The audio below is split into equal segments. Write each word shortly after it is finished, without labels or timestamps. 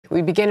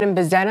We begin in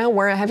Bazetta,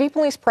 where a heavy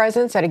police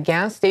presence at a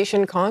gas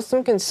station caused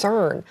some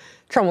concern.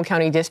 Trumbull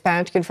County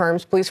Dispatch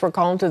confirms police were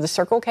called to the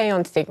Circle K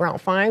on State Route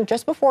 5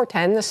 just before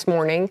 10 this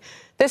morning.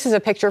 This is a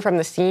picture from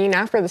the scene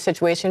after the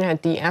situation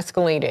had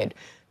de-escalated.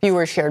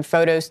 Viewers shared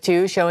photos,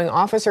 too, showing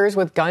officers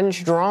with guns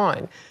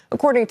drawn.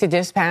 According to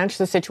dispatch,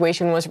 the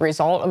situation was a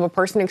result of a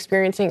person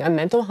experiencing a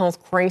mental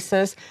health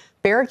crisis,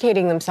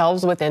 barricading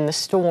themselves within the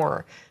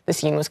store. The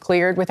scene was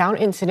cleared without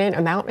incident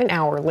about an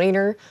hour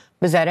later.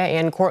 Bazetta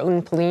and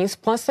Cortland Police,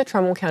 plus the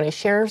Trumbull County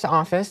Sheriff's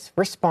Office,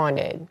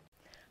 responded.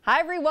 Hi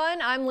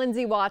everyone, I'm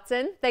Lindsay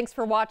Watson. Thanks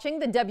for watching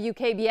the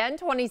WKBN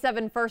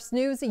 27 First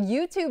News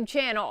YouTube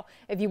channel.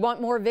 If you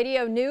want more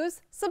video news,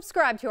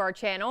 subscribe to our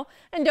channel.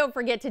 And don't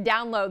forget to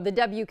download the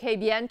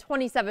WKBN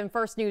 27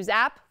 First News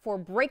app for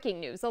breaking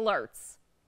news alerts.